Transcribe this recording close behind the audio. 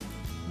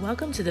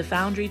Welcome to the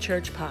Foundry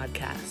Church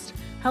Podcast,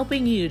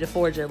 helping you to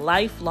forge a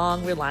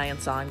lifelong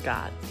reliance on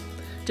God.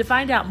 To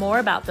find out more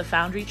about the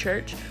Foundry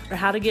Church or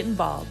how to get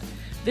involved,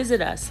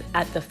 visit us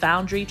at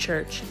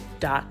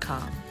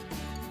thefoundrychurch.com.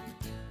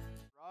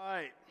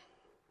 Right.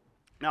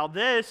 Now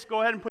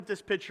go ahead and put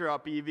this picture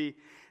up, Evie.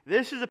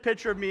 This is a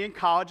picture of me in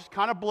college. It's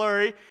kind of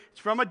blurry.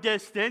 It's from a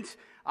distance.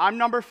 I'm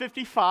number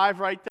 55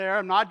 right there.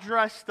 I'm not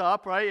dressed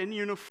up, right, in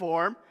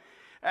uniform.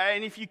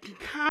 And if you can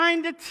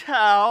kind of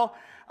tell,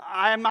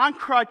 I'm on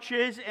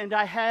crutches and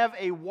I have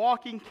a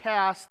walking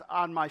cast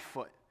on my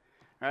foot,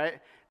 right?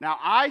 Now,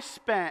 I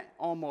spent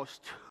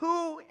almost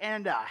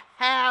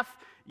 2.5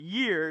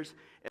 years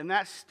in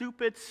that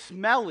stupid,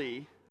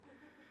 smelly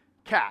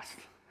cast,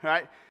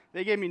 right?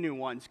 They gave me new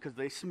ones because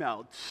they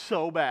smelled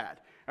so bad.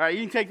 All right, you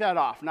can take that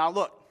off. Now,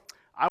 look,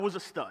 I was a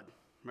stud,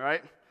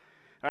 right?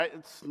 All right,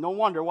 it's no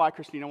wonder why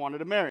Christina wanted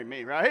to marry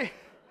me, right?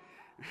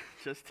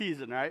 Just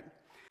teasing, right?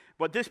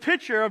 But this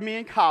picture of me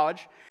in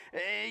college,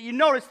 you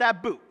notice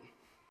that boot,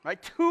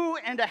 right?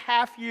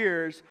 2.5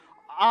 years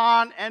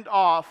on and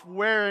off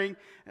wearing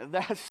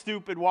that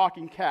stupid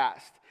walking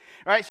cast.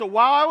 All right, so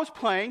while I was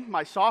playing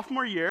my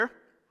sophomore year,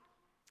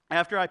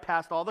 after I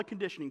passed all the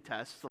conditioning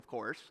tests, of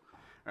course,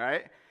 all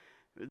right,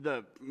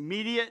 the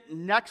immediate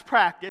next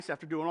practice,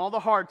 after doing all the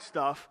hard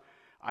stuff,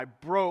 I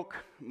broke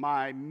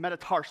my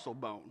metatarsal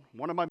bone,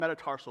 one of my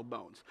metatarsal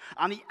bones,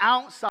 on the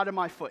outside of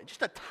my foot.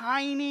 Just a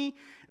tiny,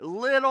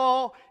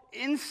 little,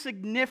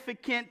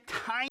 insignificant,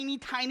 tiny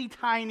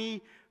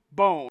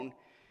bone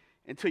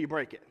until you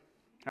break it,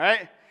 all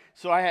right?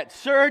 So I had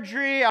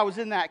surgery. I was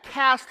in that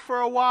cast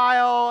for a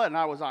while, and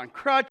I was on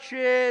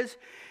crutches,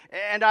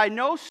 and I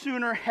no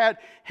sooner had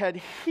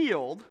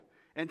healed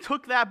and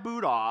took that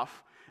boot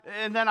off,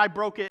 and then I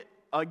broke it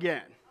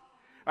again.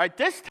 All right,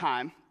 this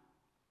time,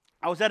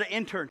 I was at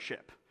an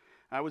internship.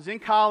 I was in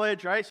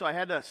college, right? So I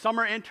had a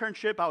summer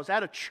internship. I was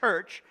at a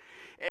church,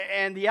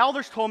 and the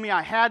elders told me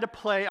I had to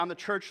play on the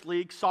church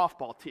league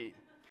softball team.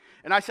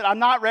 And I said, I'm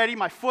not ready.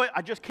 My foot,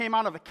 I just came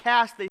out of a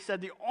cast. They said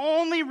the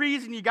only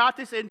reason you got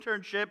this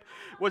internship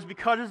was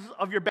because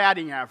of your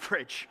batting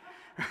average,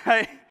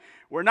 right?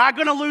 We're not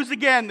going to lose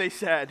again, they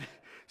said.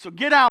 So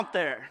get out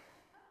there.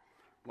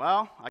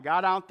 Well, I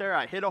got out there.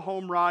 I hit a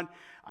home run.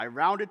 I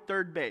rounded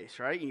third base,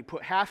 right? And you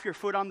put half your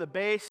foot on the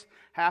base,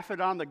 half it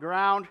on the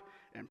ground,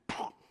 and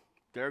poof,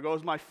 there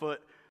goes my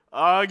foot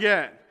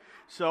again.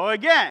 So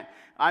again,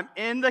 I'm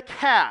in the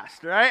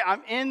cast, right?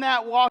 I'm in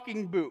that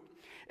walking boot.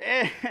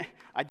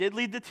 I did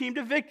lead the team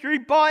to victory,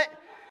 but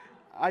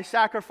I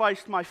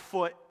sacrificed my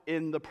foot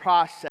in the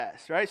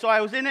process, right? So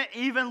I was in it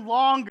even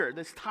longer,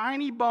 this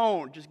tiny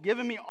bone, just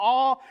giving me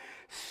all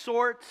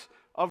sorts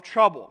of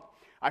trouble.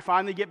 I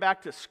finally get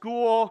back to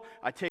school.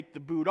 I take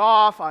the boot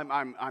off.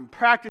 I'm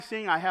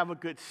practicing. I have a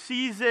good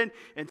season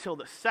until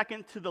the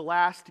second to the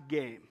last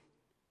game.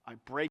 I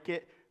break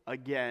it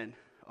again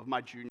of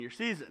my junior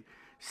season.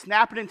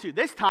 Snap it in two.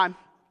 This time,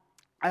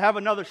 I have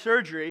another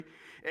surgery,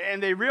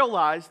 and they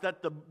realized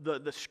that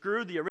the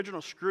screw, the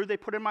original screw they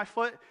put in my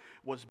foot,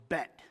 was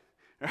bent.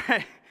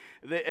 Right?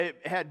 It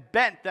had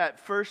bent that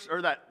first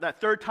or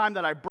that third time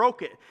that I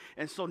broke it.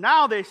 And so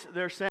now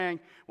they're saying,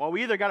 well,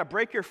 we either got to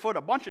break your foot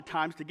a bunch of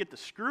times to get the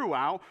screw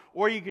out,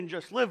 or you can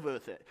just live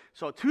with it.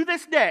 So to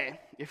this day,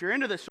 if you're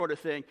into this sort of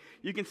thing,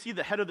 you can see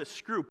the head of the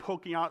screw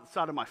poking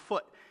outside of my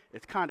foot.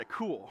 It's kind of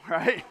cool,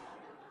 right?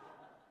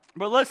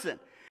 But listen,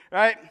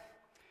 right?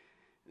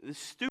 The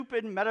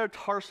stupid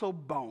metatarsal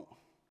bone.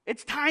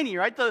 It's tiny,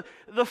 right? The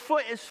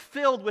foot is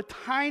filled with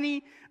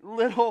tiny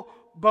little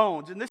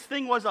bones. And this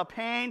thing was a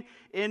pain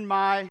in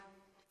my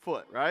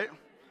foot, right?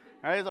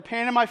 Right? It's a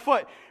pain in my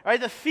foot. Right?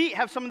 The feet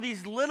have some of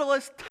these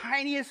littlest,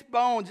 tiniest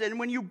bones. And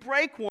when you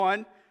break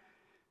one,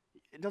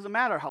 it doesn't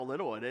matter how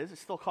little it is. It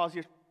still causes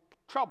you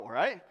trouble,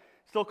 right?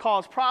 Still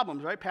causes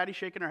problems, right? Patty's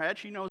shaking her head.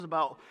 She knows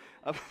about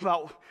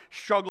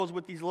struggles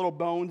with these little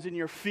bones in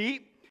your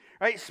feet.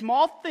 Right?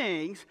 Small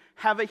things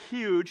have a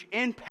huge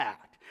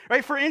impact.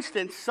 Right? For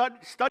instance,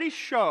 studies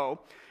show,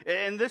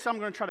 and this I'm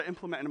going to try to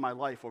implement into my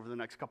life over the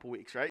next couple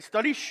weeks, right?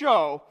 Studies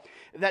show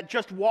that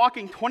just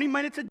walking 20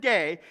 minutes a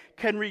day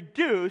can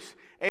reduce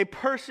a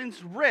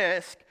person's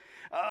risk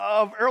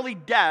of early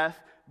death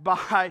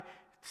by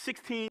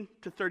 16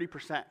 to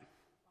 30%.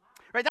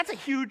 Right? That's a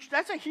huge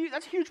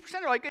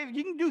percentage. Like if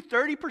you can do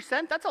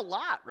 30%, that's a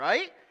lot,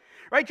 right?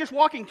 Right? Just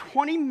walking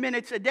 20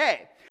 minutes a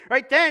day.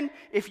 Right? Then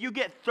if you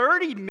get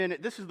 30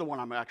 minutes, this is the one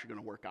I'm actually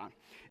going to work on.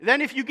 Then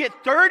if you get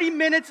 30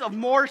 minutes of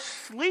more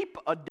sleep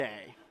a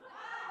day,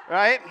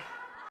 right?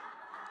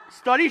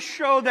 Studies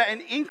show that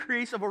an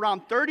increase of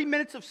around 30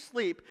 minutes of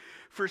sleep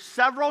for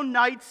several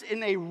nights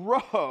in a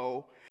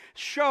row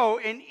show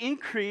an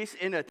increase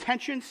in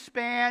attention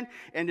span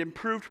and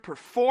improved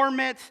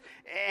performance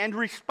and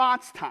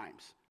response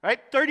times, right?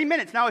 30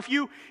 minutes. Now, if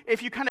you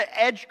kind of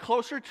edge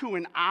closer to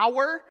an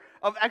hour,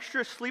 of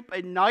extra sleep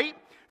a night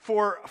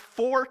for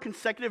 4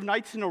 consecutive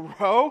nights in a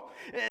row,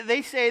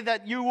 they say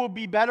that you will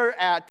be better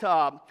at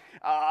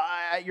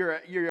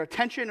your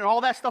attention, and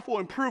all that stuff will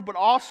improve, but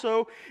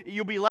also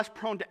you'll be less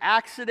prone to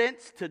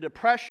accidents, to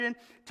depression,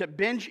 to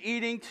binge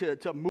eating,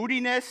 to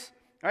moodiness,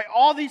 right?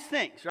 All these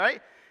things,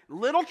 right?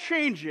 Little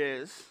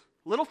changes,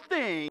 little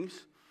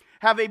things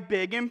have a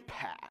big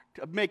impact,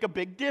 make a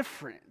big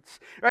difference,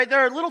 right? There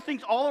are little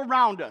things all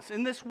around us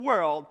in this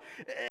world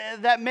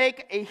that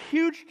make a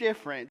huge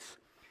difference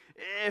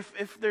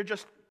if they're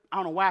just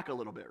on a whack a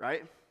little bit,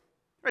 right?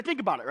 Right? Think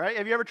about it, right?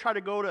 Have you ever tried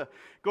to go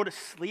to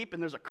sleep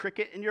and there's a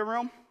cricket in your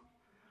room,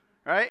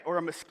 right? Or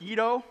a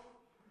mosquito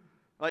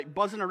like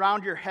buzzing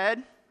around your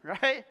head,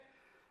 right?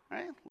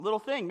 Right? Little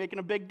thing making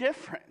a big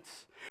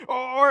difference.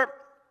 Or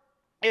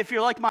if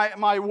you're like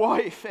my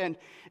wife and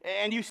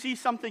you see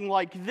something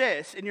like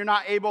this and you're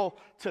not able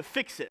to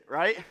fix it,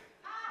 right?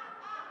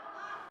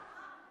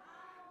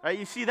 Right?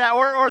 You see that,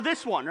 or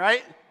this one,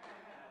 right?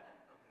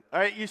 All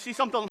right, you see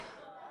something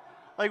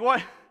like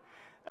what?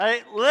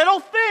 Right? Little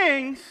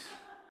things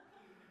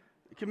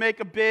can make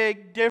a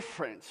big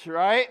difference,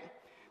 right?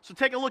 So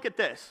take a look at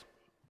this.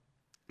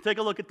 Take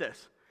a look at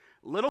this.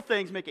 Little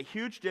things make a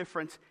huge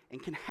difference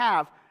and can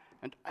have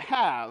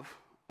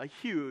a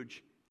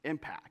huge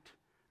impact,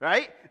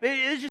 right?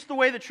 It's just the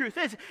way the truth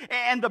is.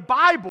 And the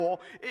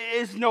Bible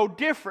is no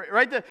different,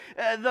 right?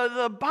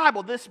 The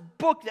Bible, this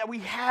book that we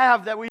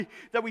have, that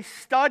we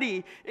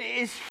study,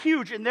 is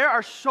huge. And there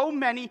are so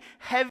many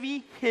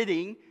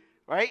heavy-hitting,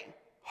 right,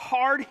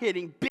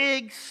 hard-hitting,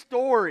 big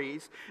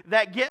stories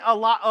that get a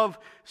lot of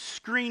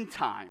screen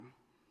time,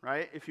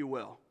 right, if you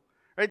will.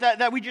 Right,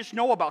 that we just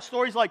know about.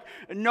 Stories like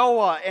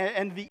Noah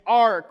and the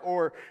ark,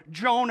 or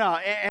Jonah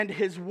and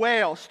his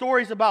whale.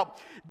 Stories about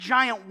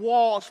giant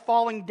walls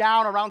falling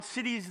down around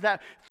cities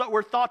that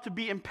were thought to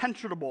be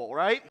impenetrable,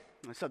 right?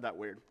 I said that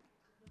weird.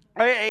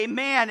 A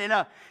man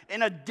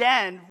in a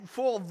den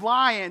full of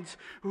lions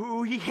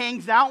who he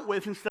hangs out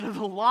with instead of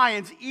the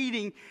lions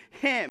eating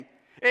him.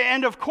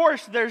 And of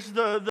course, there's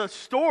the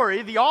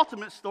story, the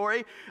ultimate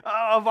story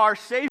of our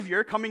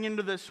Savior coming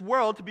into this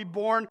world to be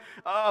born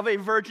of a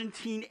virgin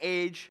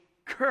teenage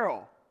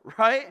girl,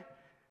 right?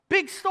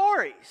 Big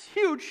stories,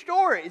 huge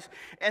stories.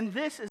 And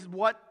this is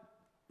what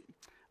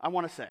I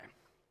want to say,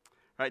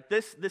 right?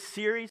 This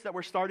series that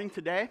we're starting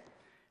today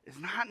is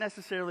not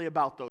necessarily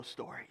about those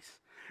stories.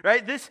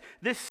 Right? This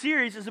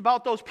series is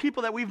about those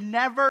people that we've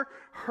never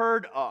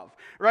heard of,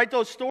 right?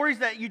 Those stories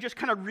that you just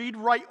kind of read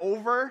right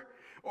over,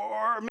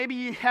 or maybe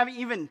you haven't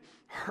even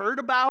heard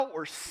about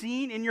or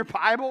seen in your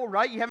Bible,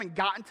 right? You haven't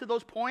gotten to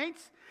those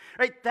points,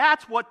 right?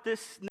 That's what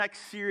this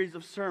next series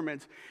of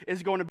sermons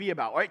is going to be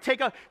about, right? Take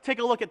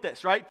a look at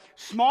this, right?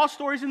 Small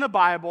stories in the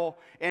Bible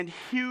and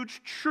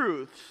huge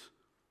truths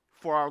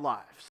for our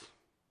lives.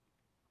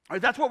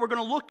 Right, that's what we're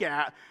going to look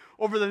at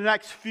over the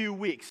next few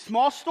weeks.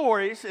 Small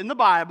stories in the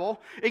Bible,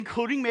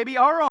 including maybe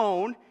our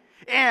own,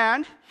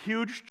 and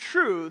huge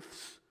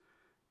truths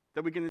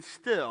that we can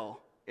instill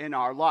in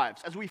our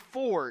lives as we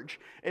forge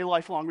a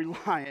lifelong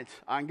reliance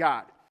on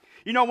God.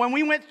 You know, when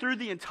we went through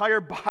the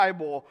entire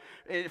Bible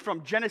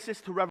from Genesis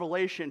to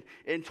Revelation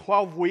in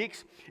 12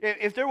 weeks,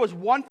 if there was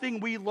one thing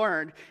we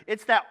learned,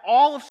 it's that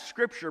all of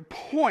Scripture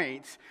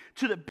points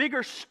to the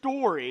bigger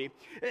story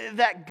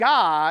that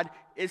God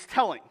is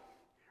telling.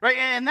 Right?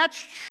 And that's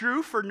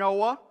true for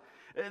Noah.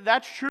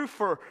 That's true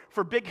for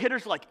big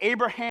hitters like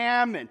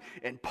Abraham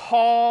and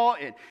Paul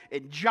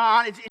and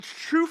John. It's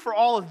true for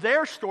all of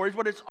their stories,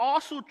 but it's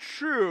also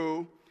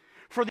true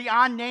for the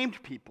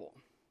unnamed people.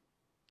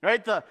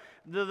 Right?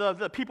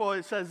 The people,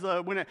 it says,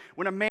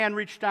 when a man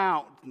reached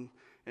out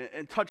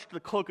and touched the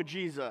cloak of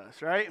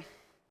Jesus, right?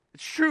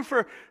 It's true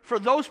for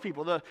those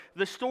people,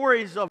 the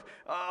stories of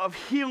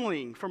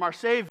healing from our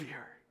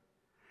Savior.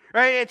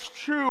 Right? It's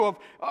true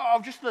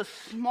of just the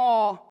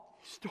small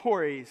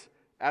stories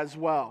as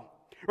well.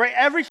 Right?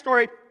 Every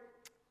story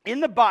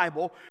in the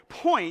Bible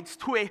points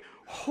to a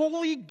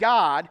holy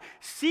God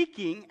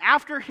seeking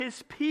after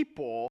his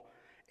people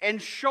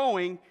and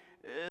showing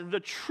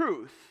the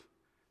truth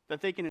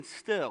that they can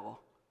instill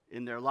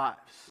in their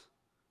lives.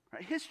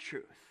 Right? His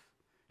truth,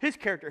 his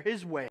character,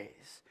 his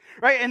ways.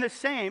 Right? And the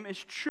same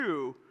is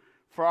true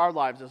for our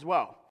lives as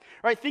well.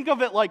 Right? Think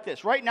of it like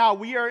this. Right now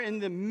we are in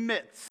the middle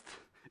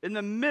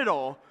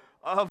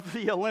of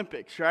the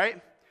Olympics,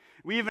 right?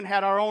 We even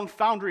had our own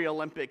Foundry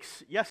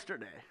Olympics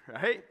yesterday,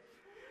 right?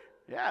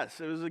 Yes,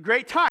 it was a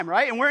great time,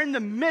 right? And we're in the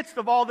midst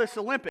of all this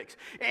Olympics.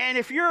 And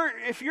if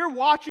you're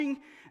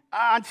watching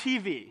on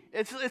TV,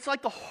 it's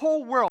like the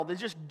whole world is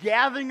just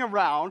gathering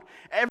around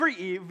every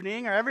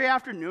evening or every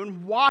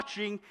afternoon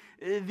watching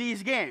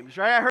these games,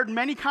 right? I heard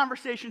many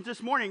conversations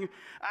this morning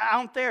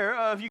out there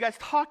of you guys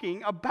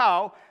talking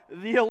about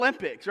the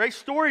Olympics, right?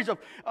 Stories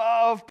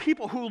of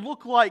people who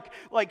look like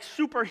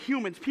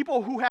superhumans,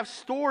 people who have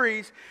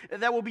stories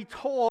that will be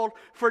told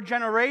for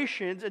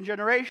generations and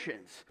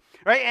generations,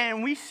 right?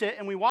 And we sit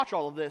and we watch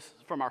all of this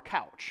from our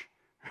couch,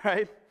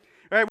 right?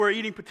 Right? We're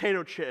eating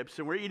potato chips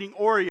and we're eating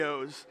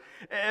Oreos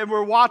and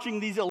we're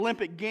watching these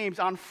Olympic Games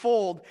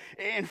unfold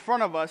in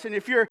front of us. And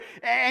if you're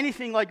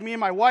anything like me and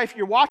my wife,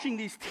 you're watching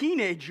these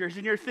teenagers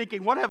and you're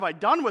thinking, what have I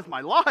done with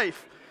my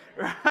life?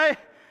 Right?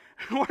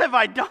 What have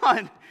I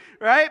done?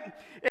 Right?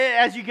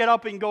 As you get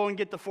up and go and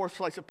get the fourth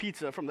slice of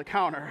pizza from the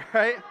counter,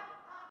 right?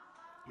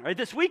 Right,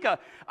 this week, a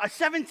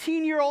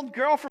 17-year-old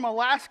girl from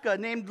Alaska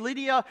named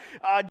Lydia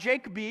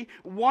Jacoby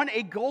won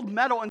a gold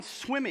medal in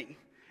swimming.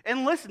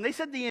 And listen, they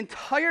said the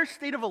entire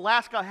state of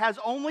Alaska has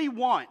only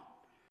one,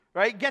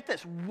 right? Get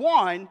this,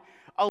 one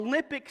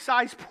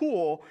Olympic-sized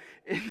pool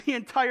in the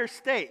entire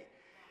state.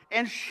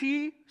 And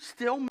she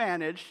still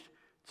managed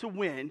to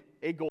win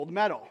a gold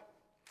medal.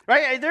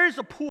 Right? There's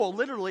a pool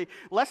literally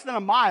less than a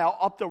mile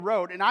up the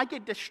road, and I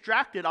get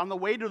distracted on the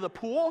way to the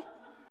pool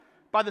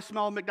by the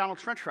smell of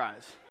McDonald's French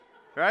fries.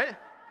 Right?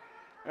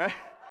 Right?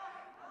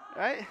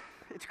 Right?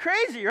 It's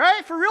crazy,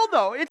 right? For real,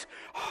 though. It's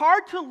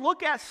hard to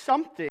look at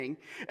something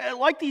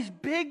like these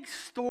big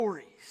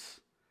stories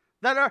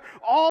that are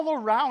all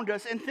around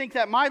us and think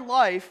that my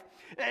life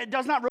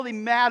does not really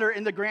matter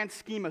in the grand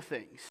scheme of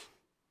things.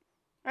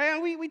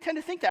 And we tend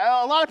to think that.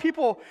 A lot of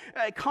people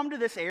come to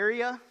this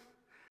area,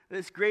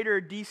 this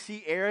greater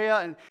D.C.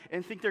 area,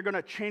 and think they're going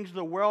to change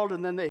the world,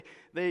 and then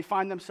they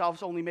find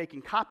themselves only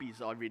making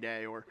copies every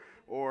day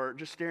or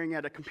just staring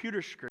at a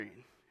computer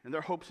screen, and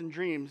their hopes and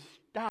dreams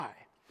die.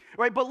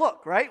 Right, but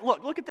look, right?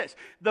 Look at this.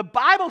 The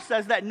Bible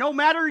says that no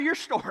matter your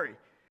story,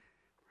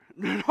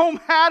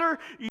 God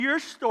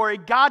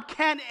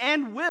can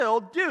and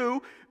will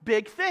do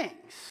big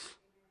things.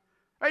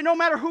 Right? No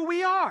matter who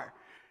we are,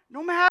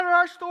 no matter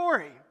our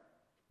story,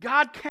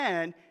 God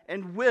can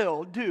and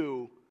will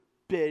do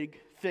big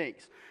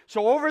things.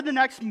 So over the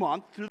next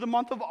month, through the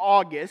month of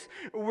August,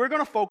 we're going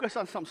to focus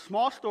on some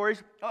small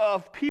stories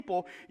of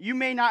people you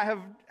may not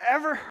have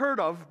ever heard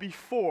of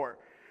before.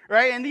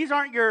 Right? And these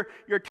aren't your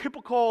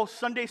typical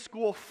Sunday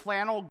school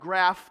flannel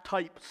graph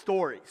type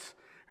stories.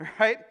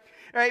 Right?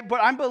 But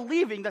I'm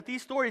believing that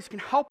these stories can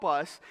help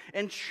us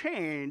and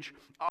change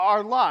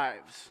our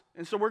lives.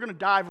 And so we're going to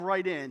dive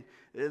right in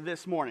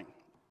this morning.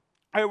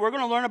 All right, we're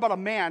going to learn about a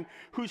man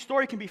whose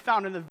story can be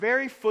found in the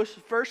very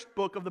first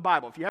book of the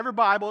Bible. If you have your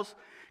Bibles,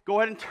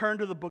 go ahead and turn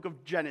to the book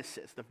of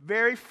Genesis, the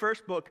very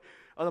first book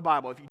of the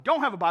Bible. If you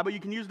don't have a Bible,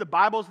 you can use the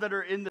Bibles that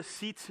are in the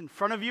seats in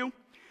front of you.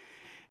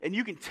 And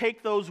you can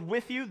take those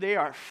with you. They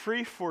are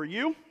free for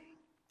you.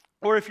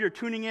 Or if you're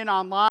tuning in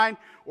online,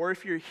 or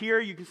if you're here,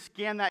 you can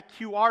scan that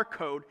QR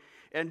code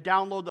and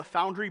download the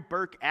Foundry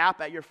Burke app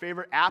at your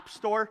favorite app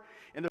store.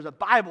 And there's a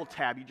Bible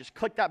tab. You just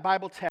click that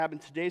Bible tab, and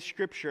today's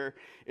scripture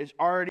is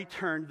already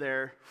turned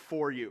there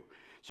for you.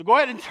 So go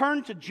ahead and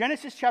turn to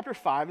Genesis chapter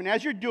 5. And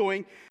as you're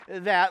doing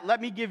that, let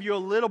me give you a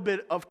little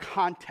bit of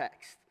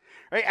context.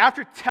 Right?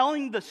 After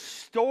telling the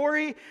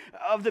story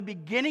of the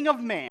beginning of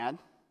man,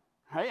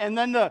 right, and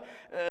then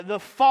the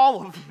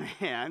fall of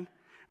man,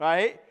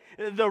 right?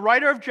 The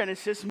writer of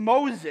Genesis,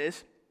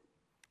 Moses,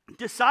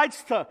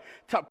 decides to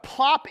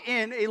plop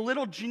in a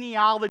little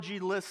genealogy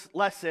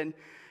lesson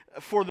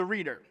for the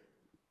reader.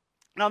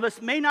 Now,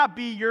 this may not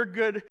be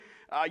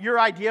your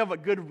idea of a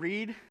good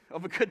read,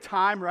 of a good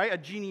time, right? A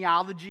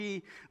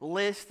genealogy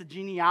list, a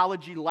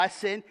genealogy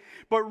lesson.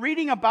 But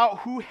reading about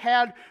who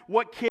had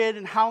what kid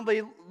and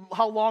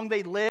how long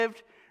they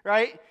lived,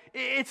 right?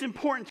 It's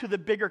important to the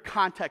bigger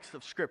context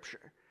of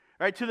Scripture,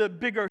 right? To the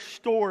bigger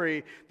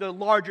story, the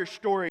larger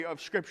story of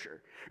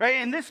Scripture, right?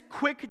 And this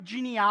quick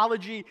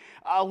genealogy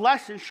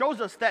lesson shows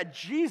us that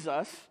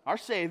Jesus, our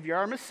Savior,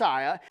 our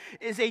Messiah,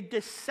 is a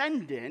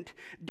descendant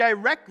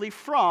directly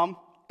from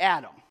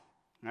Adam,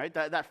 right?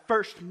 That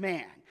first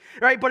man,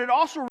 right? But it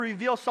also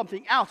reveals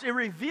something else. It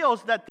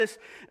reveals that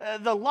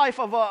the life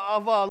of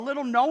a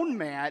little-known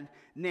man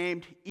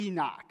named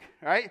Enoch,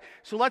 right?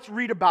 So let's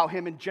read about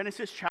him in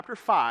Genesis chapter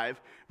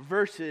 5,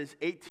 verses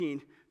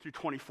 18 through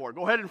 24.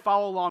 Go ahead and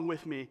follow along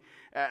with me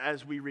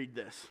as we read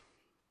this.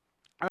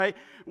 All right?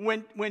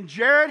 When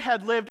Jared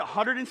had lived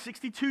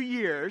 162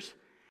 years,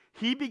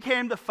 he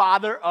became the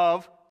father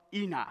of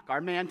Enoch,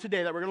 our man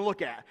today that we're going to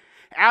look at.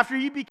 After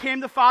he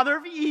became the father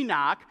of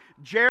Enoch,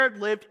 Jared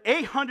lived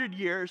 800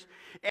 years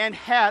and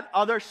had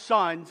other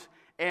sons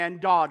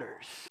and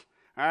daughters.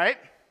 All right?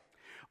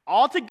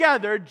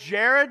 Altogether,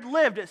 Jared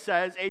lived, it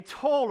says, a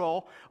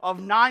total of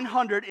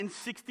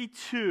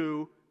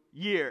 962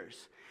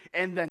 years.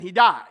 And then he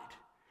died.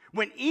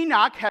 When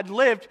Enoch had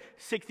lived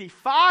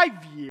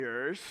 65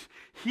 years,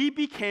 he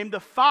became the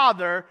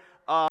father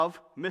of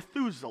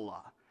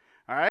Methuselah.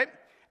 All right?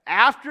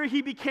 After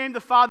he became the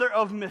father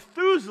of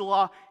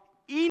Methuselah,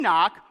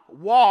 Enoch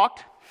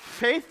walked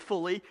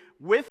faithfully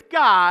with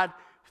God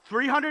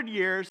 300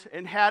 years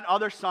and had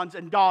other sons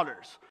and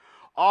daughters.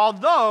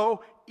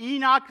 Although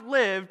Enoch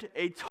lived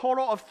a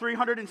total of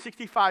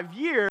 365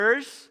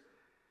 years,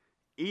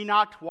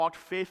 Enoch walked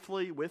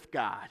faithfully with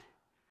God.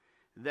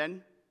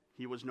 Then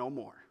he was no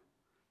more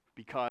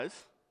because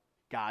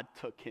God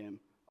took him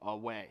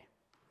away.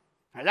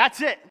 Now,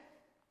 that's it.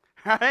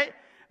 All right?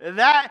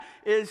 That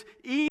is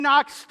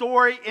Enoch's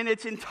story in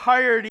its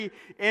entirety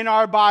in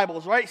our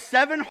Bibles, right?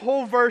 7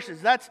 whole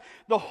verses. That's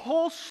the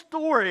whole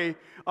story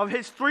of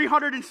his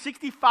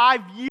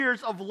 365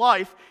 years of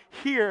life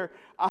here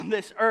on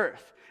this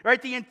earth,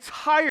 right? The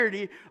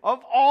entirety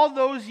of all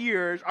those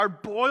years are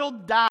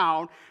boiled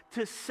down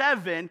to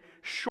 7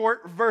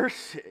 short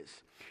verses.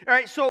 All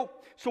right, so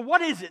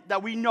what is it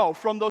that we know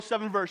from those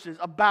 7 verses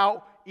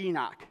about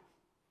Enoch?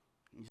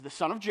 He's the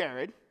son of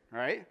Jared,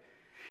 right?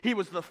 He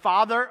was the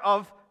father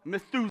of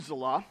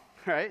Methuselah,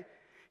 right?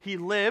 He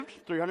lived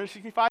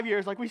 365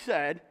 years, like we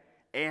said,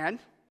 and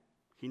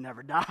he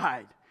never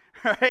died,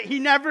 right? He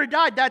never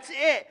died. That's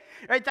it,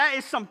 right? That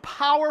is some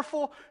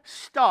powerful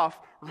stuff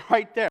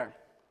right there.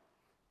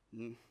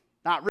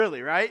 Not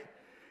really, right?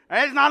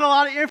 There's not a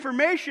lot of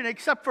information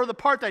except for the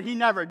part that he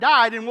never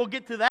died, and we'll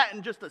get to that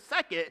in just a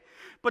second.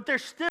 But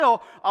there's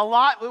still a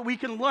lot that we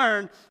can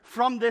learn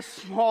from this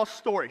small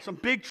story, some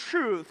big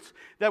truths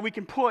that we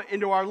can put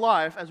into our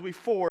life as we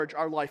forge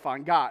our life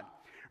on God,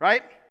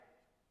 right?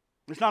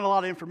 There's not a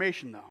lot of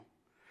information, though,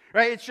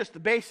 right? It's just the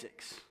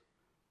basics.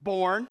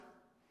 Born,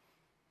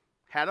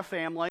 had a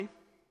family,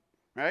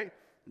 right?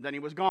 And then he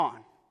was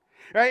gone,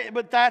 right?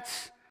 But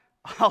that's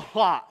a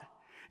lot.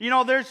 You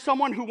know, there's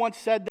someone who once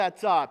said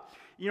that,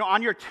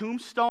 on your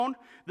tombstone,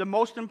 the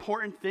most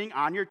important thing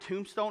on your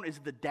tombstone is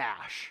the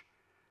dash.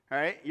 All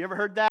right? You ever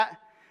heard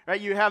that?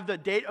 Right? You have the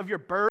date of your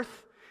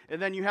birth,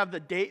 and then you have the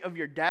date of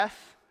your death,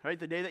 right?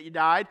 The day that you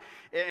died,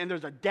 and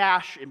there's a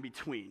dash in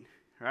between,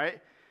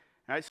 right?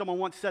 All right? Someone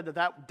once said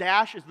that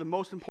dash is the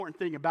most important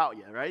thing about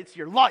you, right? It's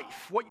your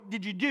life. What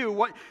did you do?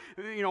 What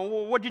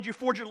did you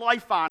forge your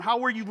life on? How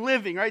were you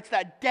living, right? It's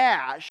that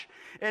dash.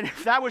 And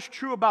if that was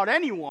true about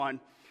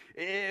anyone,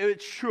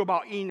 it's true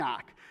about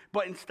Enoch.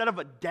 But instead of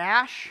a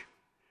dash,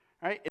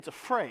 right, it's a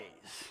phrase.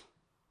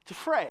 It's a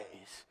phrase,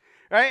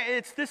 right?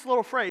 It's this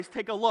little phrase.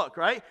 Take a look,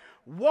 right?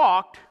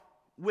 Walked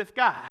with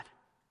God,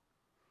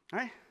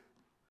 right?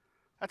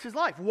 That's his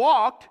life.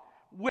 Walked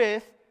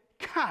with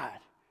God.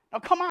 Now,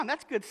 come on,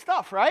 that's good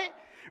stuff, right?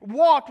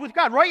 Walked with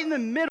God, right in the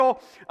middle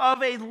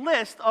of a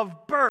list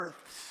of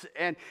births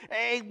and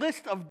a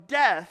list of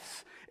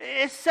deaths.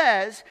 It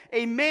says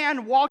a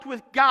man walked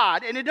with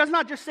God, and it does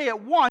not just say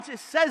it once, it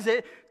says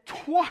it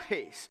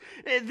twice.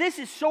 This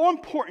is so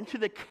important to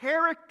the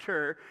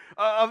character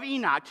of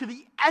Enoch, to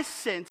the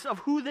essence of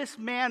who this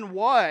man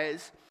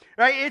was,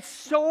 right? It's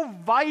so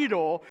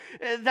vital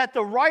that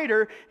the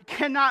writer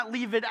cannot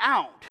leave it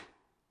out.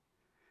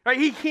 Right?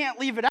 He can't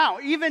leave it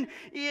out. Even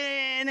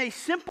in a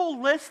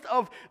simple list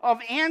of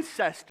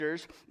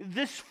ancestors,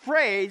 this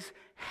phrase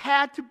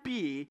had to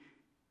be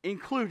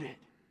included.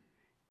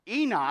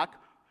 Enoch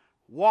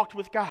walked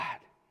with God.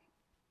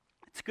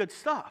 It's good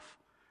stuff.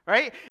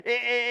 Right?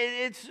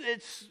 It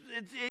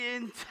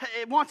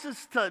wants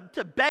us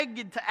to beg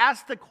and to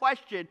ask the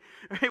question,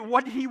 right?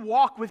 What did he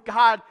walk with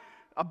God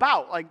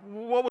about? Like,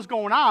 what was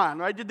going on?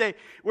 Right?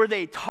 Were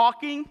they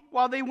talking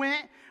while they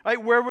went?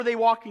 Right? Where were they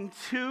walking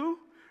to?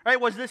 Right?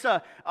 Was this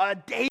a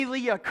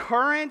daily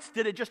occurrence?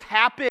 Did it just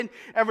happen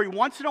every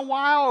once in a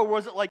while? Or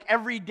was it like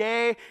every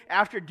day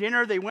after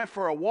dinner they went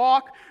for a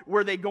walk?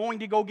 Were they going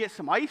to go get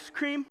some ice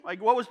cream?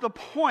 Like, what was the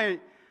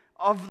point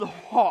of the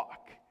walk?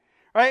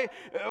 Right?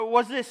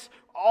 Was this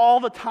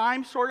all the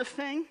time sort of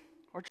thing?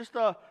 Or just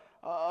a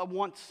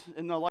once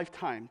in a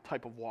lifetime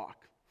type of walk?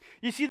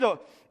 You see, the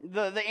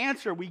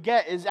answer we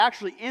get is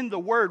actually in the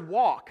word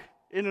walk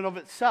in and of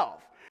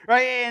itself.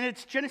 Right? And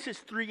it's Genesis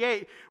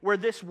 3:8 where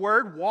this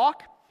word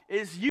walk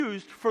is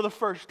used for the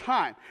first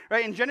time.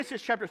 Right? In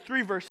Genesis chapter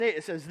 3, verse 8,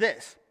 it says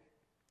this: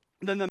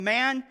 Then the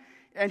man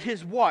and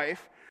his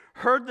wife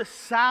heard the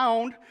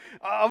sound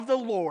of the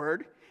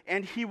Lord,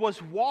 and he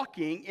was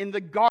walking in the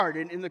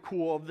garden in the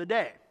cool of the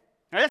day.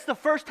 Now, that's the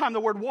first time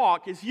the word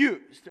walk is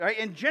used. Right?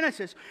 In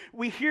Genesis,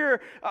 we hear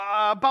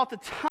about the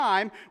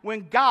time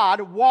when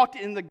God walked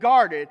in the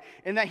garden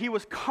and that he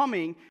was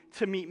coming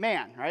to meet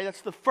man. Right?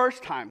 That's the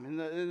first time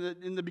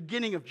in the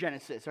beginning of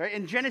Genesis. Right?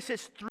 In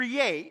Genesis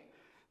 3:8,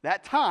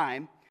 that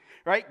time,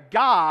 right,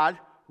 God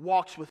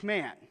walks with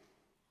man.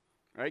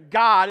 Right?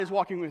 God is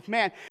walking with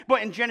man.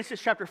 But in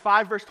Genesis chapter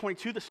 5, verse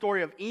 22, the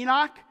story of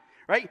Enoch,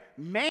 right,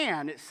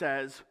 man, it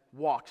says,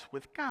 walks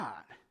with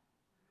God.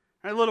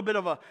 A little bit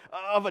of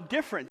a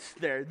difference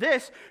there.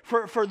 This,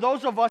 for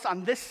those of us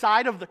on this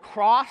side of the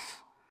cross,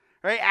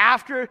 right,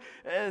 after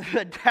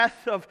the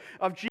death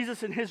of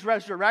Jesus and his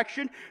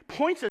resurrection,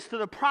 points us to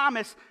the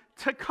promise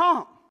to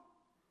come.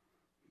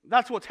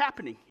 That's what's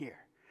happening here.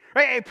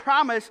 Right? A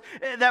promise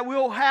that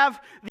we'll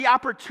have the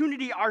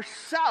opportunity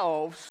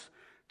ourselves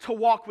to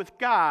walk with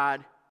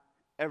God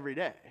every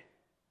day.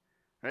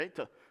 Right?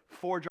 To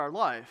forge our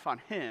life on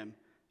him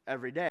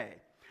every day.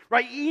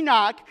 Right?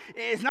 Enoch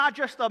is not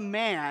just a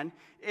man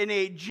in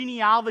a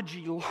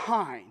genealogy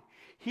line.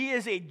 He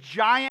is a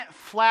giant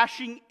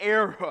flashing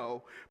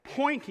arrow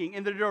pointing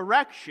in the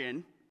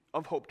direction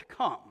of hope to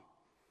come.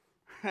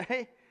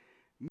 Right?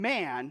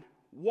 Man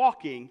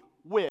walking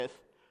with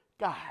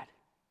God.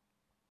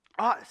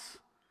 Us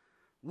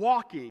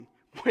walking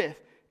with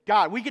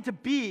God. We get to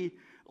be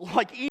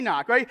like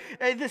Enoch, right?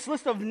 This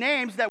list of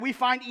names that we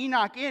find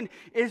Enoch in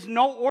is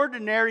no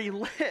ordinary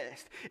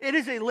list. It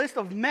is a list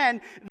of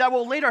men that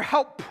will later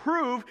help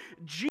prove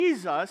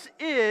Jesus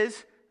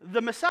is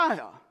the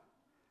Messiah.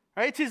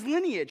 Right? It's his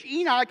lineage.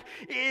 Enoch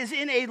is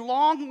in a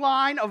long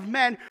line of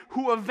men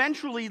who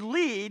eventually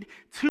lead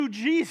to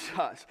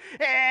Jesus.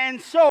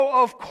 And so,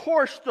 of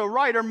course, the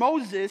writer,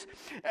 Moses,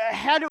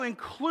 had to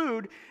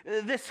include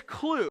this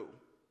clue,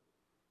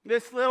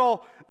 this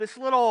little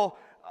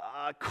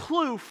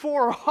clue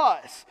for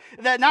us,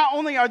 that not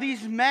only are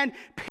these men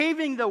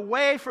paving the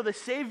way for the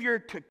Savior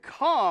to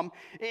come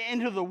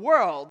into the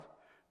world,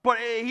 but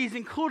he's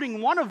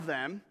including one of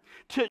them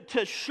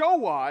to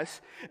show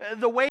us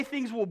the way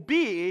things will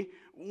be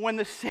when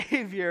the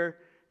Savior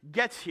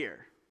gets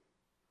here,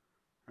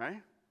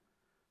 right?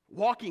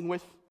 Walking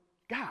with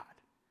God,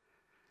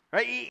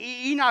 right?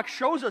 Enoch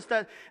shows us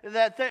that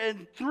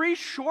in 3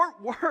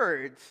 short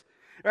words,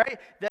 right,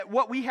 that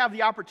what we have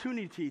the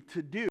opportunity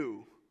to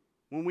do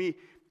when we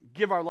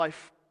give our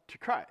life to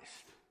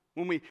Christ,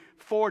 when we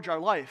forge our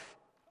life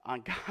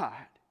on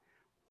God,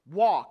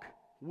 walk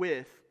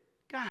with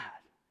God.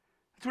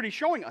 That's what he's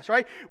showing us,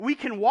 right? We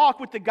can walk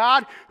with the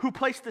God who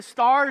placed the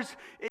stars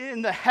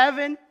in the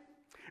heaven,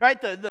 right?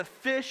 The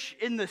fish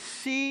in the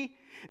sea,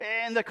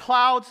 and the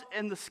clouds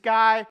in the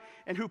sky,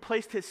 and who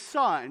placed his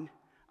son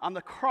on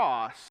the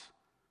cross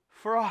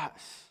for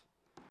us,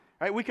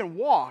 right? We can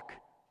walk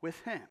with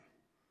him.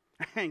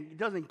 And it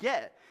doesn't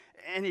get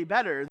any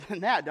better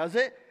than that, does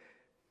it?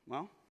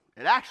 Well,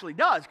 it actually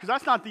does, because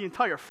that's not the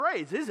entire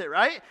phrase, is it,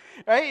 right?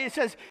 It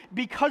says,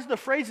 because the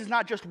phrase is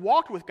not just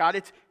walked with God,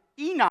 it's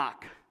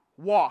Enoch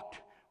walked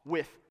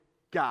with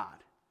God,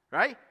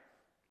 right?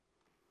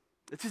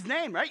 It's his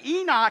name, right?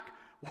 Enoch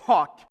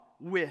walked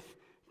with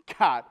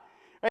God.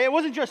 Right? It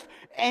wasn't just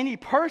any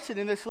person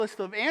in this list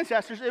of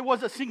ancestors. It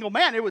was a single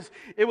man. It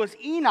was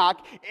Enoch,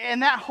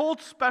 and that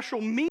holds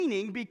special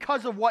meaning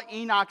because of what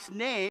Enoch's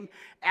name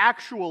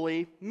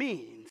actually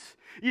means.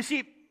 You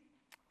see,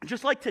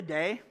 just like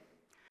today,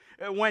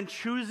 when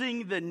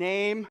choosing the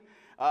name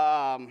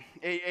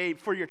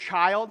for your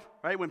child,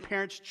 right? When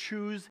parents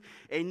choose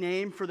a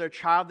name for their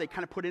child, they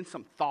kind of put in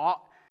some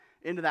thought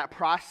into that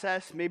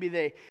process. Maybe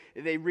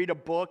they read a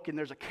book and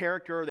there's a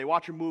character, or they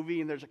watch a movie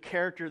and there's a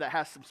character that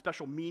has some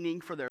special meaning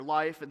for their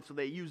life, and so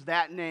they use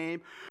that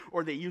name,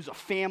 or they use a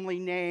family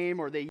name,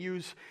 or they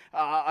use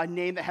a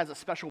name that has a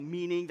special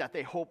meaning that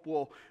they hope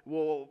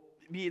will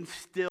be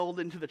instilled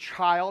into the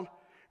child,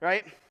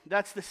 right?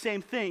 That's the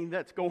same thing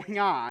that's going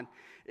on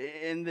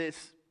in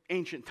this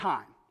ancient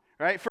time.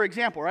 Right? For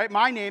example, right,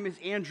 my name is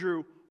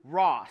Andrew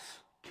Ross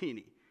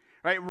Keeney.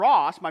 Right?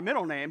 Ross, my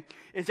middle name,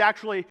 is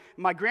actually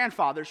my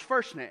grandfather's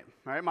first name,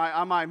 right?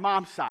 On my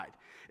mom's side.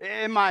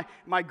 And my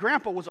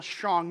grandpa was a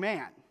strong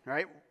man,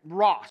 right?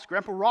 Ross.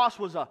 Grandpa Ross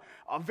was a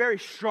very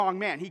strong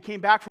man. He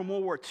came back from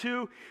World War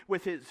II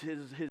with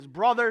his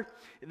brother.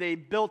 They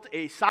built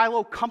a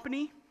silo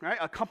company, right?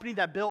 A company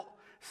that built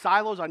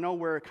silos. I know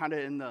we're kind of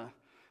in the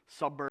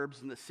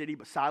suburbs in the city,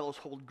 but silos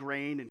hold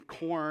grain and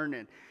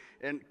corn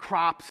and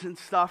crops and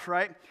stuff,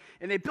 right?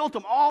 And they built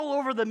them all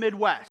over the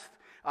Midwest,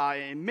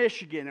 in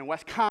Michigan and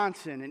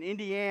Wisconsin and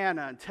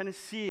Indiana and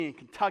Tennessee and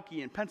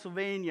Kentucky and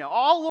Pennsylvania,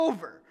 all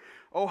over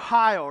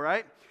Ohio,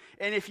 right?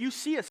 And if you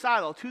see a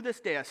silo to this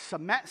day, a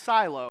cement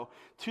silo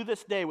to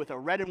this day with a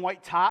red and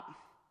white top,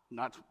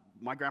 that's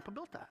my grandpa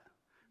built that,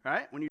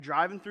 right? When you're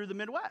driving through the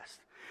Midwest,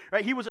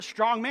 right? He was a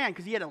strong man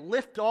because he had to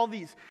lift all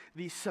these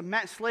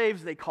cement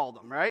slaves, they called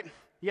them, right?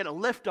 He had to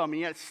lift them, and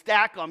he had to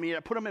stack them, he had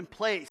to put them in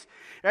place,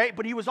 right?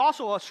 But he was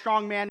also a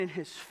strong man in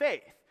his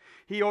faith.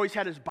 He always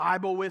had his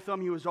Bible with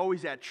him. He was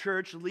always at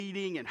church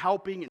leading and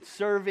helping and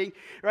serving,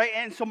 right?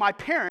 And so my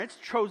parents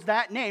chose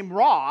that name,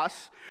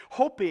 Ross,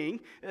 hoping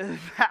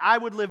that I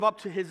would live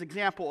up to his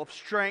example of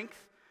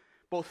strength,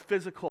 both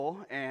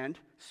physical and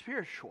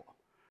spiritual,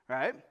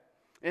 right?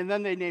 And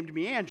then they named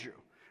me Andrew.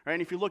 Right?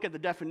 And if you look at the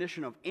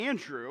definition of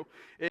Andrew,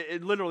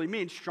 it literally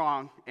means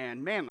strong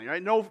and manly,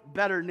 right? No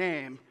better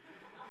name,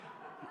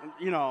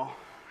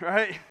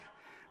 right?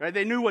 Right?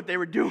 They knew what they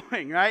were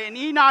doing, right? And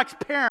Enoch's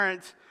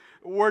parents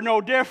were no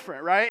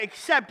different, right?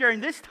 Except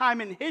during this time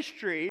in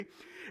history,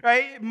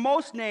 right,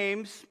 most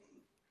names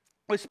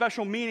with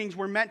special meanings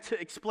were meant to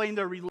explain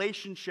their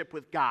relationship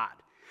with God.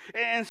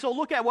 And so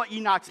look at what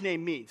Enoch's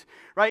name means,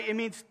 right? It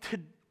means to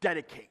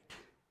dedicate.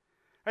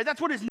 Right?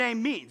 That's what his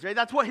name means, right?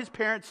 That's what his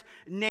parents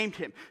named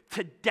him,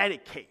 to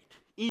dedicate.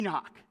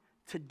 Enoch,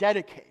 to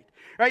dedicate.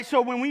 Right?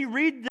 So when we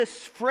read this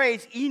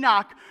phrase,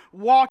 Enoch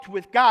walked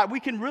with God,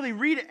 we can really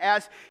read it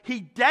as he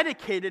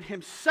dedicated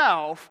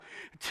himself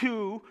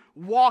to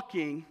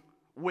walking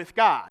with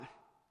God.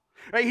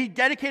 Right? He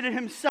dedicated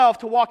himself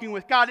to walking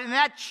with God, and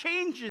that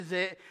changes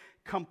it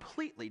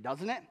completely,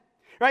 doesn't it?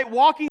 Right?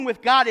 Walking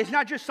with God is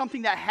not just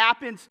something that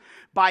happens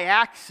by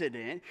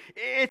accident.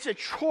 It's a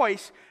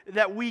choice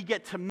that we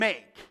get to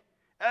make,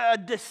 a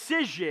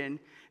decision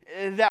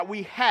that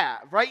we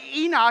have, right?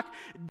 Enoch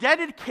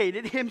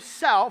dedicated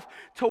himself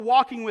to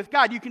walking with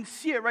God. You can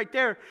see it right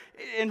there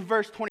in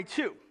verse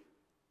 22.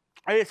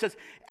 Right? It says,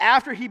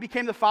 after he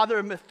became the father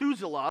of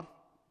Methuselah,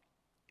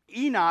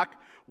 Enoch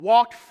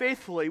walked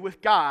faithfully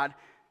with God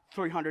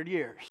 300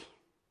 years.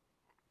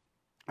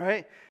 All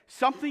right?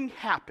 Something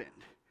happened.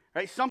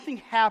 Right? Something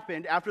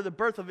happened after the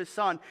birth of his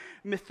son,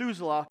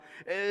 Methuselah,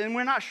 and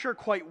we're not sure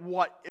quite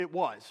what it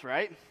was,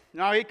 right?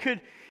 Now, it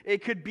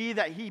could be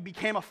that he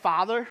became a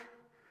father,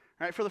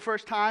 right, for the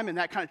first time, and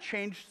that kind of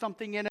changed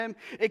something in him.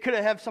 It could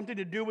have something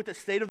to do with the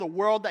state of the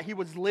world that he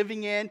was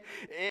living in.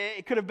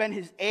 It could have been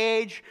his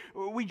age.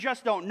 We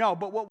just don't know.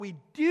 But what we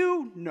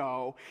do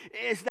know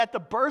is that the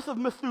birth of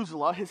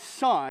Methuselah, his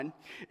son,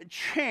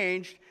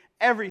 changed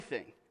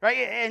everything. Right?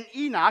 And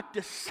Enoch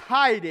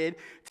decided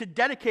to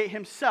dedicate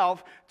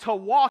himself to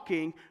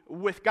walking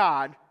with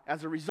God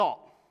as a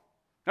result.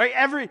 Right?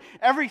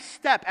 Every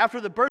step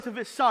after the birth of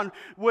his son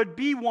would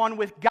be one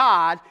with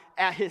God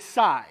at his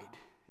side,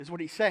 is what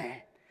he's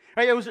saying.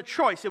 Right? It was a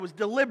choice. It was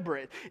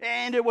deliberate.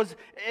 And it was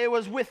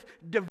with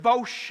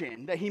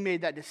devotion that he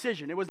made that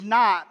decision. It was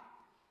not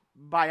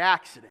by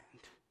accident.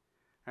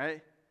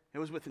 Right? It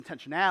was with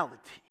intentionality.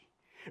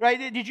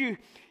 Right? Did you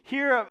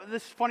hear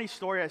this funny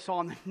story I saw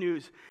on the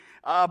news?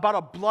 About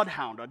a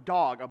bloodhound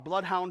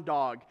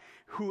dog,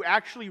 who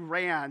actually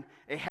ran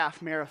a half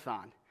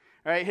marathon.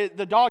 Right?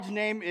 The dog's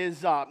name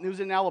is, it was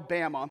in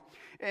Alabama,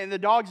 and the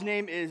dog's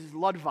name is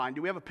Ludvine.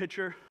 Do we have a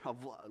picture of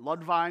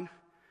Ludvine?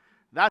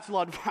 That's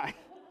Ludvine.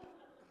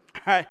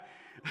 All right.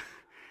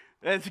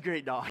 That's a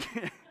great dog.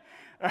 All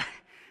right.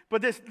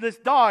 But this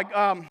dog,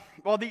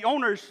 the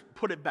owners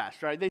put it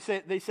best, right? They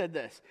said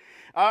this.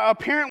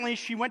 Apparently,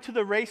 she went to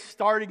the race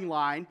starting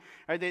line.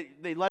 Right?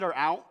 They let her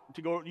out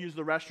to go use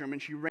the restroom,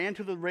 and she ran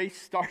to the race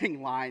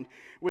starting line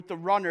with the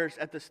runners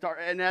at the start.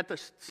 And at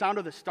the sound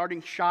of the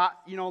starting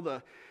shot,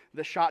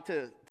 the shot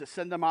to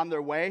send them on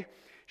their way,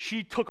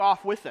 she took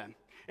off with them.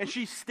 And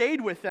she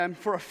stayed with them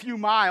for a few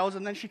miles,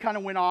 and then she kind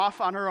of went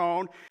off on her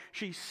own.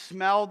 She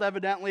smelled,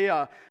 evidently,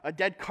 a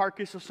dead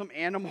carcass of some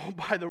animal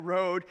by the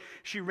road.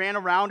 She ran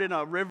around in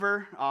a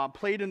river,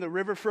 played in the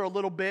river for a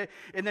little bit,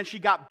 and then she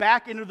got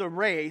back into the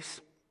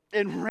race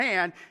and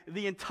ran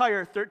the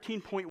entire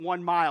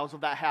 13.1 miles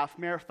of that half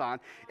marathon,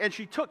 and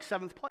she took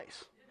 7th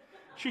place.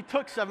 She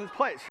took 7th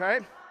place,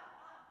 right?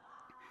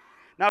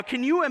 Now,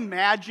 can you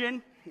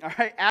imagine, all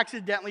right,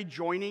 accidentally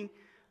joining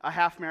a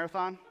half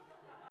marathon?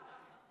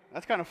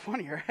 That's kind of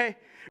funny, right?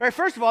 Right?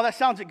 First of all, that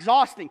sounds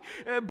exhausting.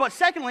 But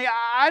secondly,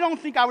 I don't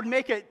think I would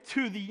make it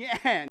to the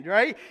end,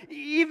 right?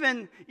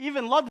 Even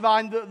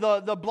Ludvine,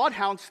 the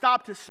bloodhound,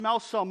 stopped to smell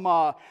some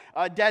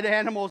dead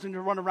animals and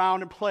to run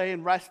around and play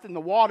and rest in the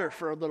water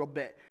for a little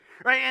bit,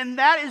 right? And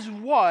that is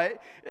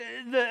what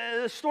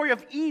the story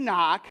of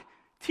Enoch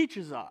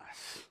teaches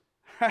us.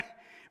 Right?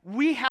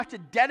 We have to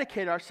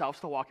dedicate ourselves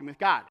to walking with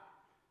God.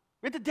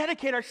 We have to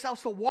dedicate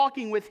ourselves to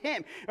walking with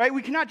Him, right?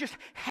 We cannot just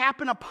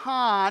happen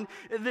upon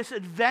this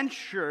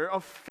adventure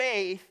of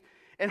faith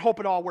and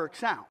hope it all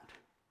works out,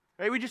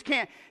 right? We just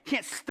can't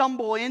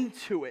stumble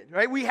into it,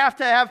 right? We have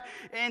to have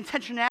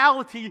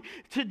intentionality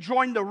to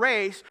join the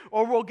race,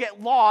 or we'll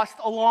get lost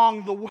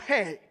along the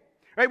way,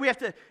 right? We have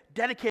to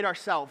dedicate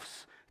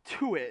ourselves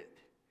to it.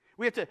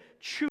 We have to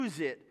choose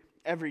it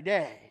every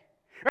day,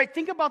 right?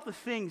 Think about the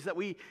things that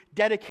we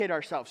dedicate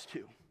ourselves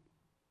to,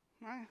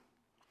 right?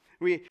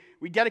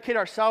 We dedicate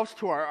ourselves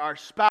to our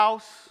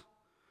spouse,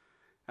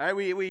 right?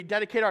 We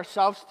dedicate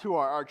ourselves to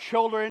our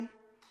children,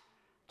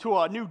 to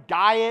a new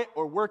diet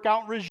or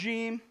workout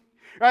regime,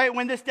 right?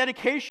 When this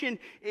dedication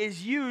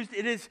is used,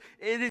 it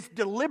is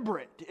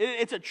deliberate.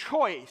 It's a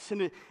choice,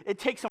 and it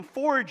takes some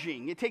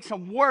forging. It takes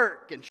some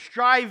work and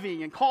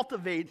striving and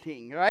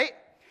cultivating, right?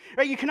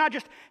 Right? You cannot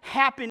just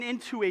happen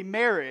into a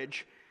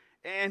marriage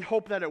and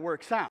hope that it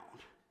works out,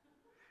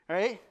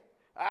 right?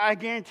 I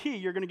guarantee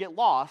you're going to get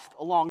lost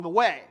along the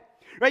way.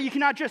 Right? You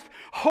cannot just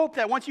hope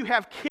that once you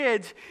have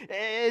kids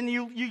and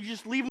you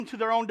just leave them to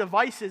their own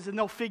devices and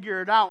they'll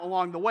figure it out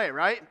along the way,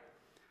 right?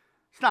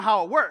 It's not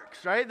how it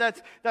works, right?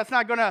 That's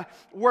not going to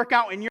work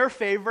out in your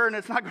favor, and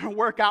it's not going to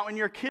work out in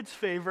your kids'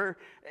 favor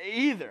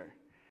either,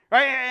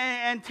 right?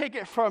 And take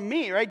it from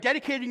me, right?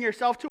 Dedicating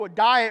yourself to a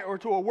diet or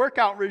to a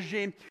workout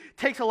regime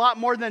takes a lot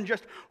more than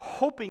just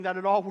hoping that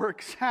it all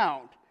works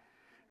out,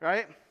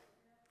 right?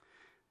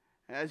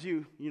 As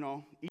you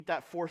eat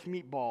that fourth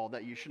meatball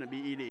that you shouldn't be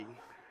eating.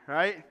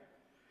 Right?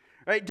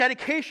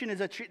 Dedication is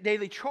a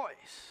daily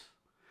choice.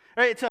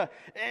 Right?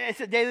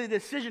 It's a daily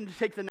decision to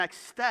take the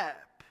next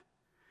step.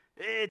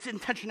 It's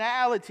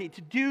intentionality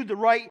to do the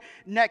right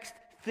next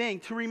thing,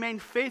 to remain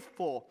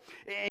faithful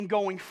in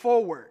going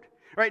forward.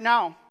 Right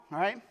now, all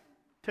right?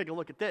 Take a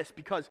look at this,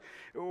 because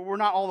we're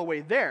not all the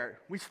way there.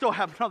 We still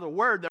have another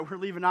word that we're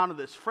leaving out of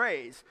this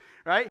phrase,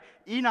 right?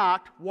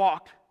 Enoch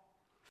walked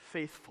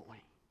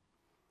faithfully.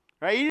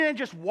 Right? He didn't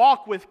just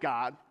walk with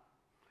God,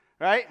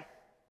 right?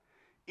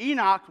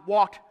 Enoch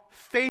walked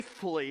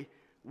faithfully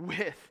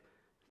with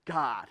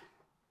God.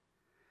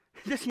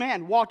 This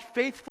man walked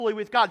faithfully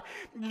with God.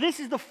 This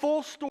is the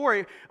full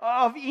story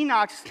of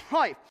Enoch's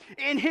life.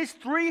 In his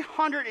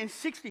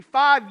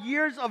 365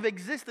 years of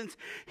existence,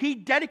 he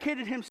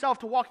dedicated himself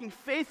to walking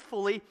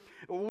faithfully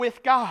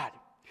with God.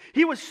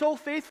 He was so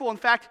faithful, in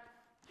fact,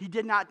 he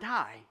did not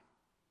die.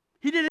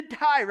 He didn't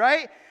die,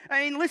 right?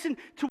 I mean, listen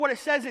to what it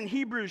says in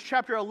Hebrews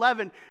chapter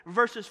 11,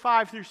 verses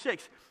 5 through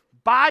 6.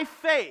 By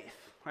faith,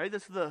 right?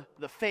 This is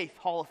the faith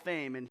hall of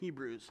fame in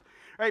Hebrews.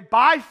 Right?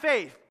 By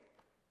faith,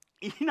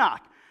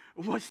 Enoch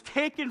was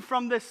taken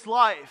from this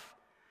life,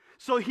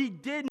 so he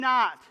did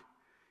not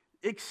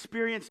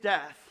experience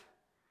death.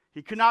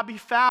 He could not be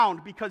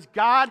found because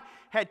God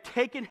had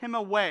taken him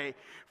away.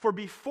 For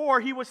before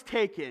he was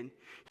taken,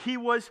 he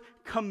was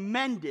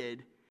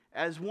commended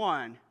as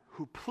one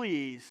who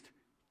pleased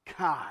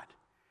God.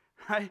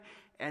 Right?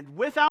 And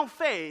without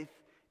faith,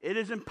 it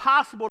is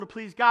impossible to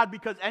please God,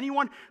 because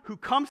anyone who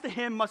comes to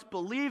him must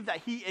believe that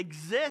he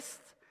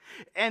exists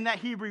and that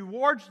he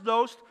rewards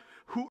those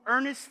who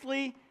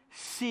earnestly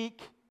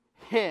seek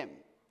him.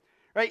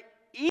 Right?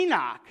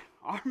 Enoch,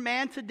 our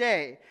man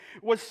today,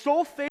 was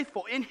so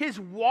faithful in his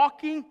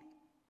walking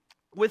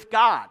with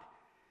God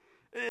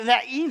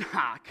that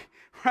Enoch,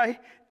 right,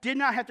 did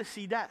not have to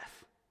see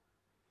death.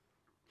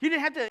 He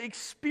didn't have to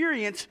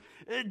experience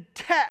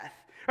death.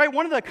 Right?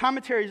 One of the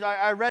commentaries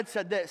I read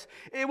said this: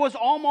 it was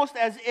almost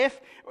as if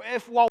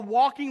while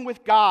walking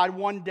with God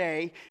one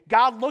day,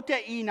 God looked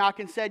at Enoch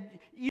and said,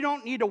 "You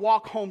don't need to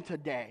walk home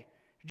today.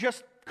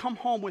 Just come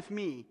home with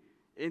me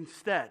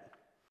instead."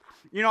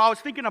 You know, I was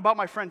thinking about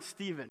my friend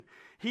Steven.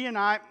 He and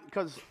I,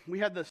 because we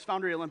had this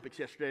Foundry Olympics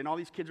yesterday, and all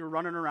these kids were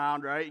running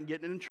around, right, and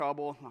getting in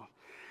trouble.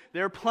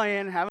 They were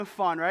playing, having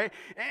fun, right?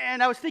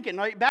 And I was thinking,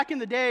 like, back in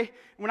the day,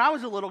 when I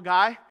was a little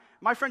guy,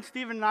 my friend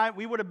Steven and I,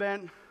 we would have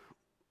been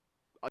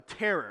a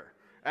terror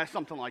at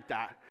something like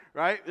that,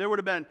 right? We would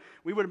have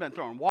been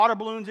throwing water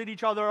balloons at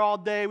each other all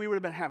day. We would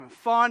have been having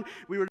fun.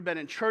 We would have been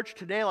in church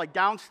today, like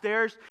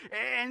downstairs.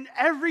 And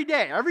every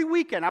day, every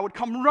weekend, I would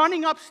come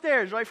running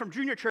upstairs, right, from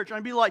junior church, and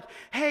I'd be like,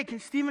 "Hey, can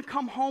Steven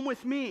come home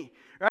with me?"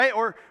 Right?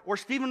 Or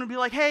Steven would be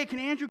like, "Hey, can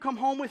Andrew come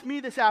home with me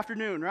this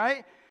afternoon?"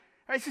 Right?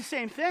 It's the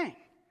same thing.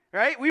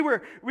 Right? We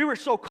were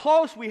so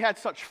close. We had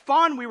such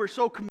fun. We were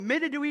so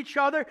committed to each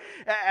other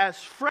as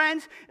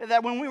friends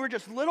that when we were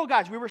just little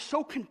guys, we were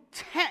so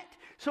content,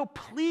 so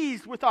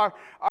pleased with our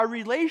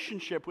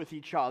relationship with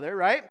each other,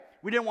 right?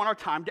 We didn't want our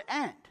time to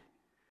end.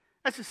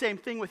 That's the same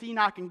thing with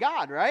Enoch and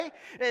God, right?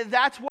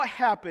 That's what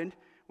happened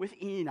with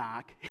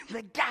Enoch,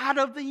 the God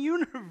of the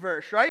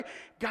universe, right?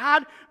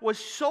 God was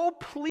so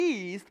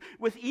pleased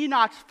with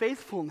Enoch's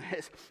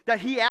faithfulness that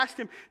he asked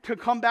him to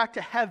come back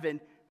to heaven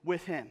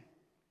with him.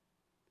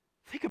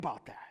 Think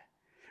about that.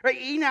 Right?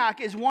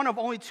 Enoch is one of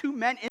only two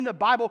men in the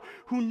Bible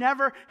who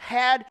never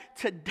had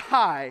to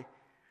die,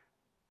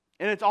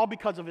 and it's all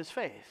because of his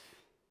faith.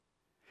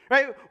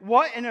 Right?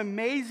 What an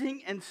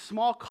amazing and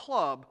small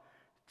club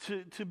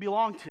to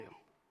belong to.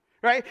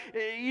 Right?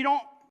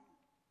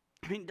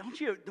 Don't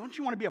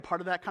you want to be a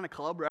part of that kind of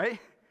club, right?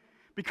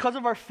 Because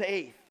of our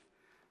faith,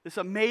 this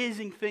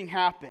amazing thing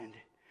happened.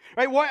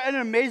 Right? What an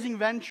amazing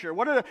venture.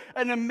 What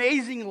an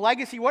amazing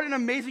legacy. What an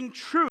amazing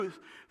truth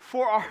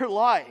for our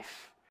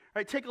life.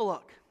 Right? Take a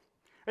look.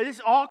 Right? This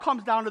all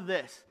comes down to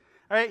this.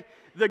 Right?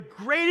 The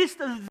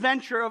greatest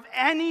adventure of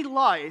any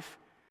life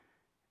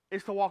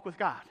is to walk with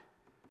God.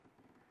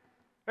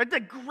 Right? The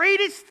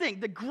greatest thing,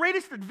 the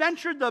greatest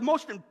adventure, the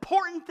most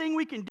important thing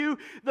we can do,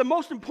 the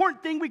most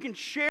important thing we can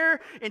share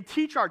and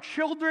teach our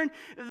children,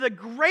 the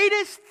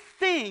greatest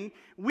thing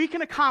we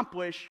can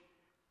accomplish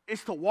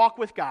is to walk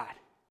with God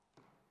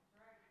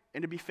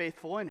and to be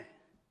faithful in it.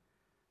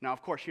 Now,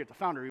 of course, here at the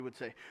Foundry, we would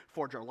say,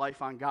 forge our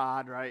life on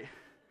God, right?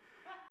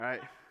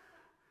 Right?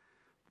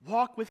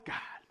 Walk with God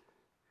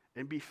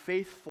and be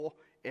faithful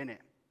in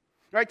it.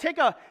 Right? Take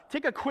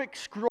a quick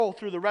scroll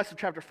through the rest of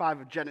chapter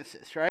 5 of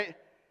Genesis, right?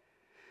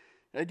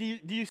 Do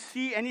you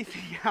see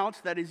anything else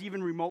that is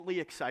even remotely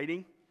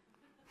exciting?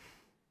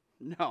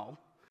 No,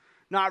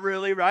 not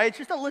really, right? It's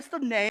just a list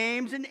of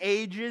names and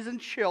ages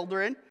and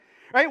children,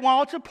 right?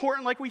 While it's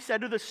important, like we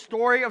said, to the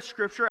story of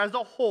Scripture as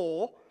a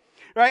whole,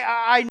 right?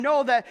 I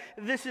know that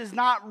this is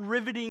not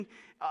riveting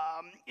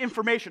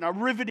information, a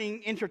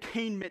riveting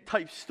entertainment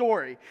type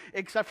story,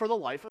 except for the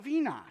life of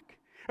Enoch.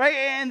 Right?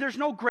 And there's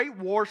no great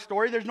war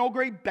story, there's no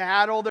great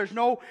battle, there's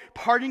no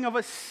parting of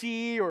a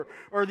sea or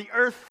the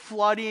earth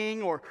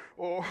flooding or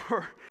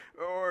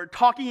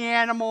talking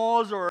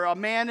animals or a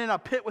man in a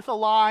pit with a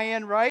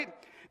lion, right?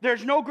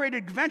 There's no great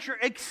adventure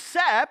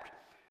except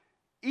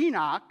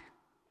Enoch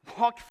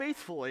walked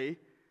faithfully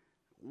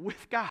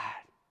with God.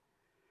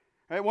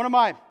 Right? One of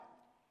my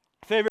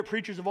favorite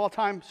preachers of all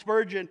time,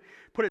 Spurgeon,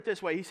 put it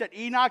this way. He said,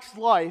 Enoch's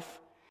life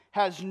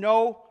has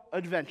no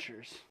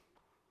adventures.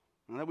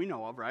 Well, that we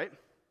know of, right?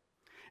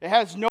 It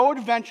has no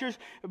adventures,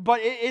 but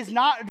is it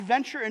not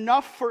adventure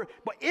enough for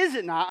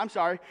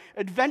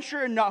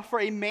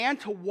a man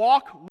to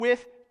walk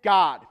with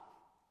God?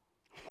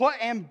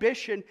 What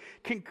ambition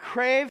can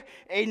crave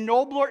a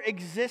nobler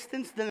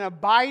existence than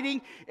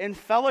abiding in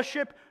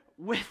fellowship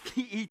with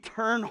the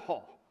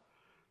eternal?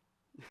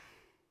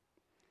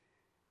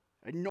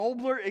 A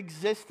nobler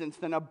existence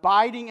than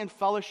abiding in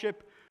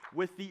fellowship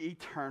with the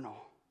eternal.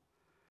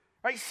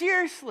 Right?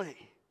 Seriously.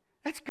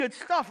 That's good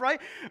stuff, right?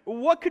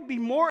 What could be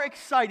more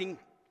exciting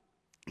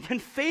than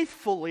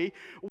faithfully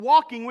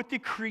walking with the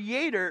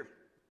Creator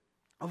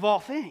of all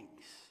things.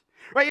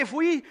 Right? If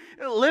we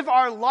live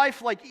our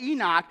life like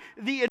Enoch,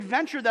 the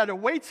adventure that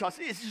awaits us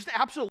is just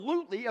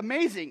absolutely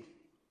amazing.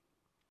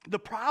 The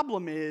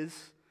problem is,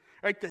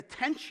 right, the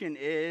tension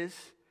is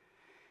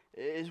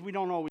we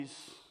don't always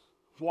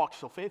walk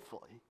so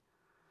faithfully.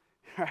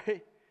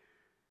 Right?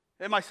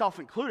 And myself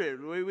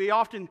included. We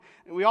often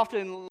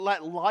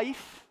let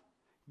life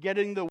get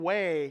in the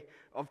way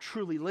of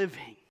truly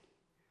living.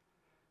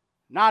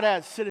 Not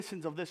as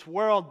citizens of this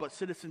world, but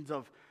citizens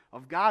of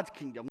God's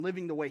kingdom,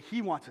 living the way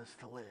He wants us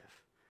to live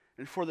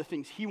and for the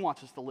things He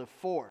wants us to live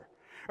for.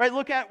 Right,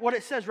 look at what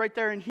it says right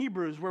there in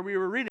Hebrews where we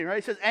were reading, right?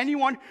 It says,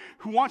 anyone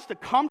who wants to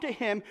come to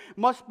Him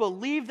must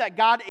believe that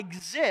God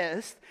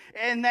exists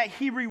and that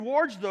He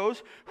rewards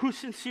those who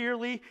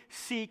sincerely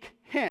seek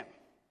Him.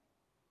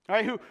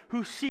 Right,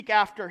 who seek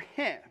after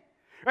Him.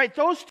 Right,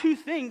 those two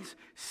things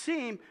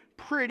seem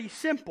pretty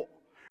simple.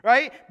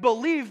 Right,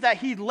 believe that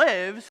He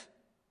lives,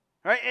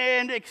 right,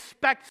 and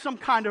expect some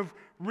kind of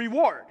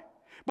reward.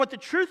 But the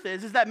truth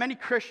is that many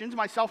Christians,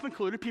 myself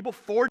included, people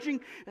forging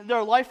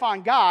their life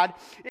on God,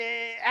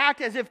 act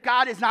as if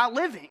God is not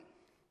living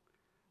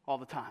all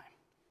the time.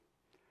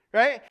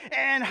 Right?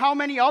 And how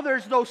many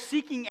others, though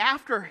seeking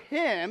after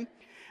Him,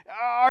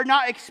 are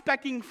not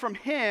expecting from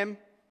Him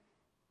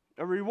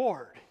a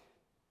reward.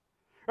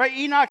 Right?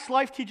 Enoch's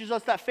life teaches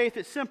us that faith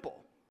is simple.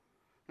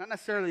 Not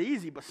necessarily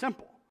easy, but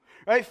simple.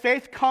 Right?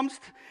 Faith comes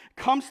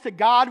to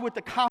God with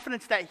the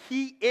confidence that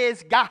He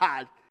is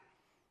God.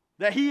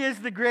 That He is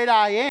the great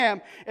I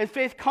am, and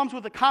faith comes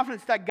with the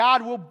confidence that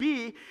God will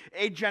be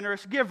a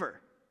generous giver.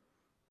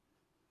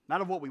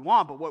 Not of what we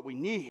want, but what we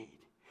need.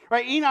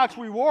 Right? Enoch's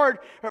reward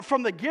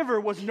from the giver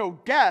was no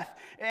death,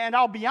 and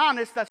I'll be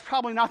honest, that's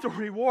probably not the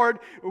reward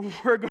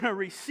we're going to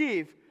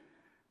receive.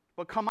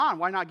 But come on,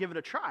 why not give it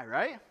a try,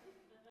 right?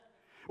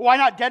 Why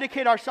not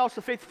dedicate ourselves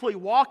to faithfully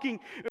walking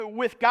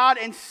with God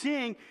and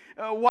seeing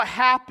what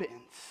happens?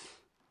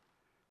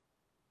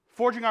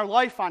 Forging our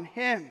life on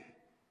Him.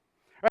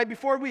 Right,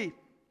 before we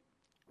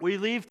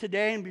leave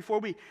today and before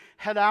we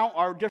head out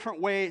our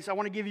different ways, I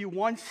want to give you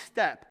one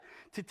step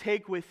to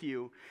take with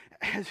you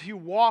as you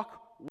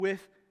walk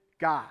with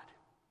God.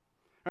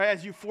 Right,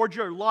 as you forge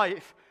your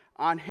life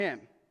on Him.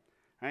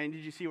 Right, and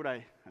did you see what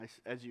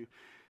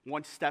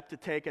one step to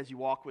take as you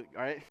walk with,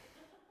 all right?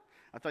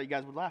 I thought you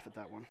guys would laugh at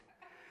that one.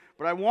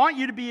 But I want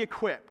you to be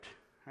equipped.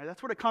 Right,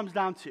 that's what it comes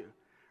down to.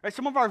 Right,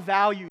 some of our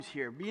values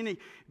here, being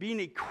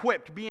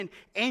equipped, being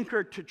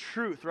anchored to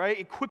truth, right?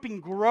 Equipping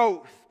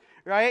growth,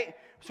 right?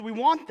 So we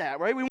want that,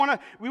 right? We want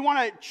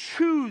to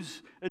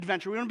choose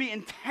adventure. We want to be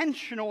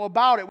intentional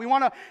about it. We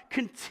want to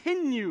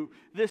continue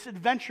this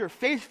adventure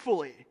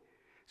faithfully.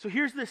 So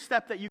here's the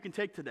step that you can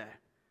take today.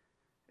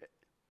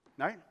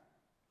 Right?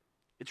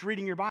 It's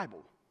reading your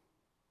Bible.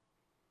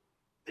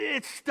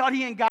 It's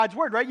studying God's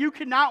Word, right? You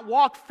cannot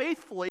walk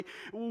faithfully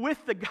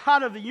with the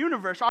God of the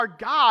universe, our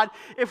God,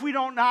 if we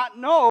don't not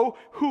know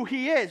who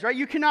He is, right?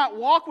 You cannot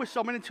walk with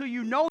someone until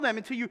you know them,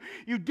 until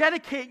you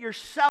dedicate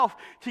yourself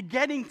to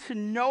getting to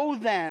know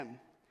them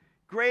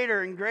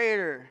greater and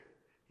greater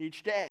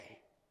each day,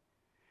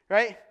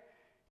 right?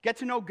 Get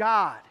to know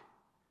God.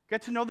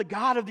 Get to know the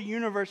God of the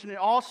universe, and it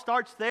all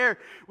starts there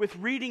with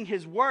reading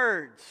His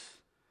words,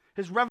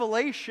 His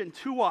revelation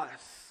to us.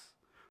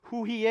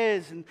 Who He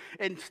is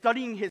and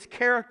studying His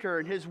character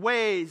and His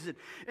ways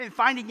and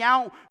finding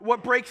out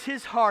what breaks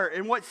His heart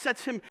and what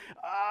sets Him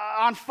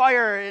on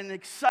fire and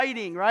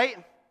exciting,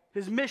 right?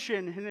 His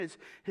mission and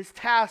His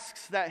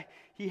tasks that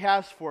He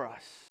has for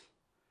us.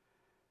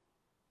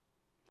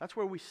 That's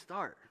where we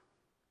start.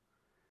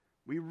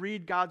 We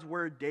read God's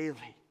Word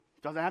daily.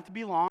 It doesn't have to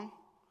be long.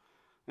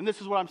 And this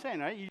is what I'm saying,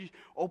 right? You just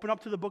open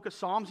up to the book of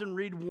Psalms and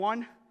read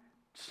one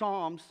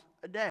Psalms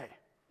a day.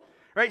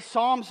 Right,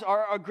 Psalms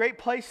are a great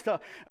place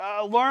to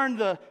learn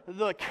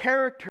the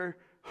character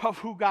of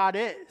who God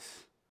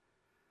is.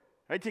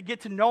 Right, to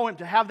get to know Him,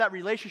 to have that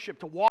relationship,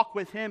 to walk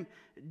with Him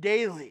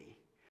daily.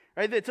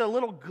 Right, it's a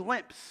little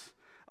glimpse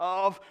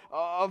of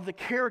the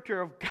character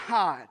of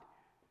God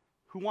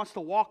who wants to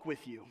walk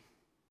with you.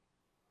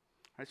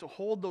 Right, so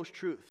hold those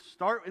truths.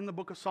 Start in the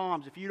book of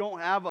Psalms. If you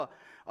don't have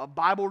a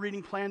Bible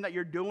reading plan that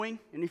you're doing,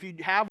 and if you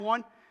have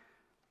one,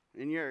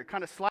 and you're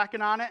kind of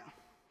slacking on it,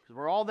 because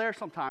we're all there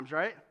sometimes,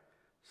 right?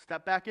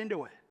 Step back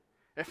into it.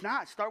 If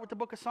not, start with the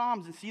book of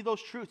Psalms and see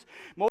those truths.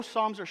 Most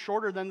Psalms are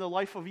shorter than the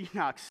life of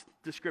Enoch's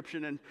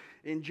description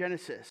in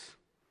Genesis.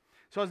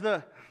 So as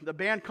the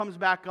band comes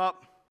back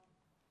up,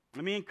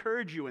 let me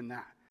encourage you in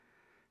that.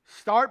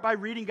 Start by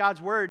reading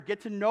God's Word.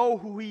 Get to know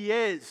who He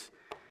is.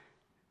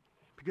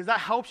 Because that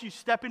helps you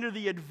step into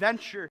the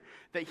adventure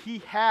that He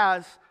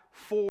has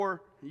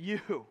for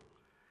you.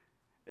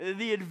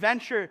 The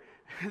adventure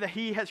that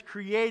He has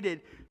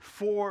created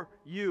for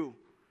you.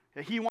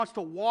 That He wants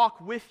to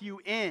walk with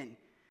you in,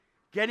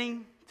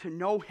 getting to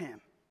know Him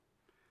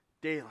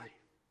daily.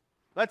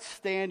 Let's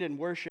stand and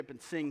worship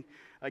and sing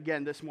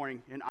again this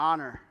morning in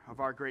honor of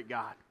our great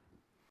God.